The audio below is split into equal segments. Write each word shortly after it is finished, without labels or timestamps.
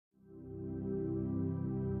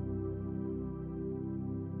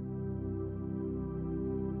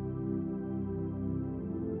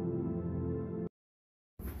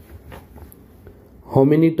How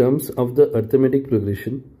many terms of the arithmetic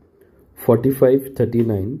progression? 45,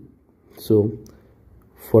 39. So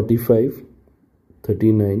 45,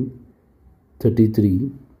 39,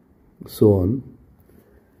 33, so on.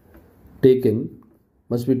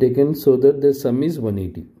 Must be taken so that the sum is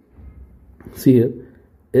 180. See here,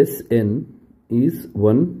 Sn is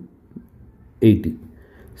 180.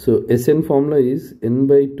 So Sn formula is n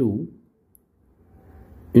by 2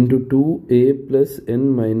 into 2a plus n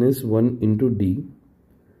minus 1 into d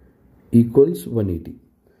equals 180.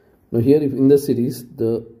 Now here, if in the series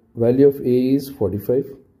the value of a is 45,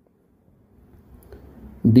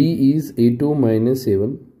 d is a2 minus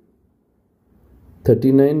a1,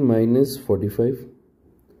 39 minus 45,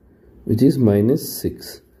 which is minus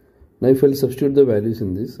 6. Now if I'll substitute the values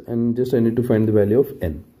in this, and just I need to find the value of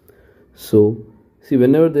n. So see,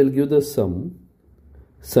 whenever they'll give the sum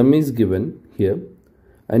is given here,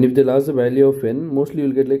 and if they'll ask the value of n, mostly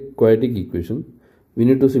you'll get like quadratic equation. We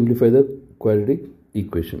need to simplify the quadratic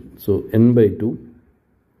equation. So n by 2,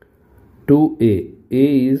 2a,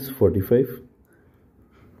 a is 45,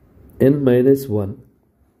 n minus 1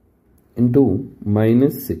 into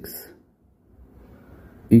minus 6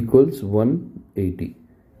 equals 180.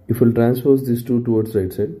 If we'll transpose these two towards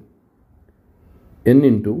right side, n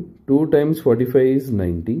into 2 times 45 is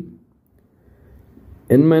 90,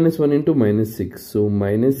 n minus 1 into minus 6, so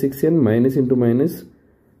minus 6n, minus into minus,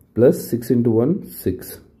 plus 6 into 1,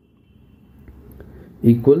 6,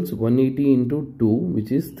 equals 180 into 2,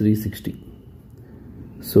 which is 360.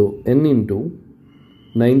 So n into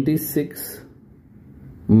 96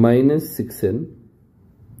 minus 6n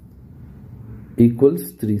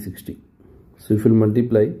equals 360. So if you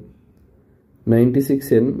multiply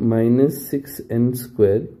 96n minus 6n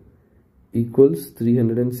square equals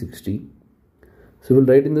 360. So we'll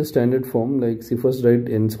write in the standard form, like see, first write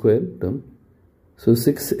n square term. So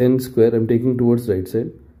 6n square I'm taking towards right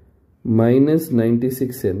side, minus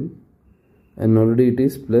 96n, and already it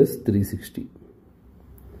is plus 360.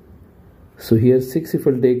 So here 6 if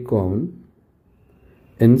I'll take common,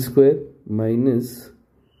 n square minus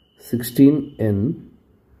 16n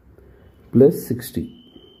plus 60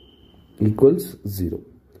 equals 0.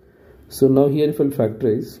 So now here if I'll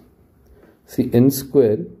factorize, see, n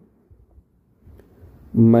square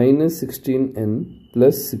minus 16n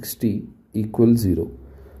plus 60 equals 0.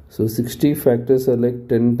 So 60 factors are like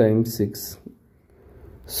 10 times 6.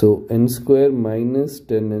 So n square minus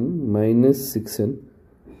 10n minus 6n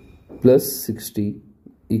plus 60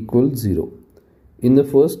 equals 0. In the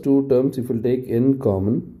first two terms, if we'll take n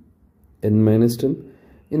common, n minus 10.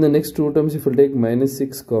 In the next two terms, if we'll take minus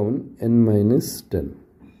 6 common, n minus 10.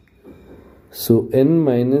 So n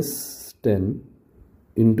minus 10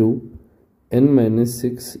 into n minus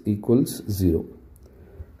 6 equals 0.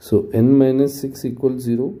 So n minus 6 equals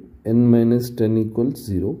 0, n minus 10 equals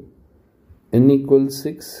 0, n equals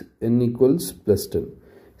 6, n equals plus 10.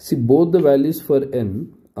 See, both the values for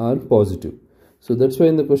n are positive. So that's why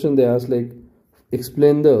in the question they ask like,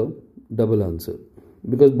 explain the double answer.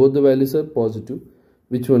 Because both the values are positive,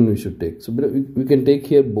 which one we should take? So we can take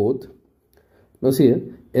here both. Now see here,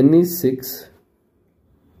 n is 6.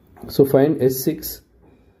 So find S6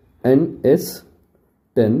 and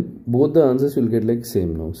S10. Both the answers will get like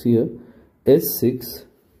same now. See here, S6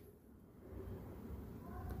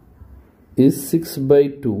 is 6 by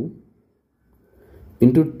 2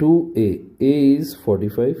 into 2a. A is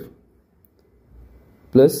 45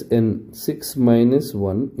 plus n, 6 minus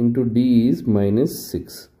 1 into d is minus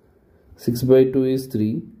 6. 6 by 2 is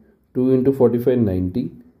 3, 2 into 45,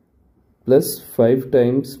 90, plus 5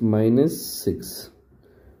 times minus 6.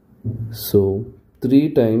 So 3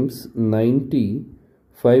 times 90,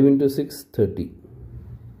 5 into 6, 30.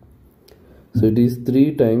 So it is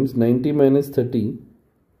 3 times 90 minus 30,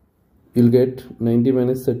 you'll get 90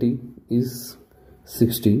 minus 30 is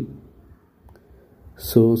 60.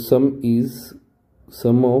 So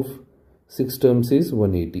sum of 6 terms is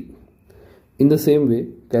 180. In the same way,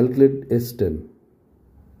 calculate S10.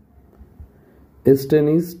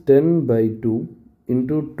 S10 is 10 by 2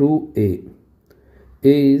 into 2a.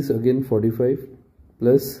 A is again 45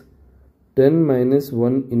 plus 10 minus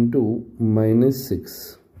 1 into minus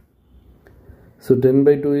 6. So 10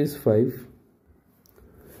 by 2 is 5.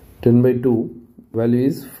 10 by 2 value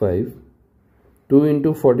is 5. 2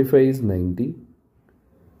 into 45 is 90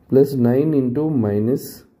 plus 9 into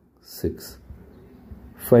minus 6.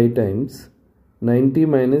 5 times 90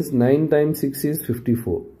 minus 9 times 6 is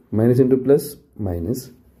 54. Minus into plus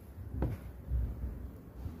minus.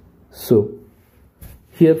 So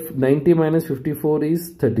here 90 minus 54 is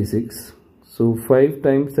 36. So 5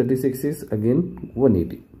 times 36 is again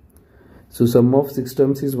 180. So sum of 6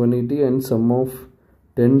 terms is 180 and sum of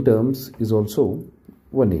 10 terms is also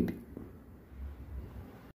 180.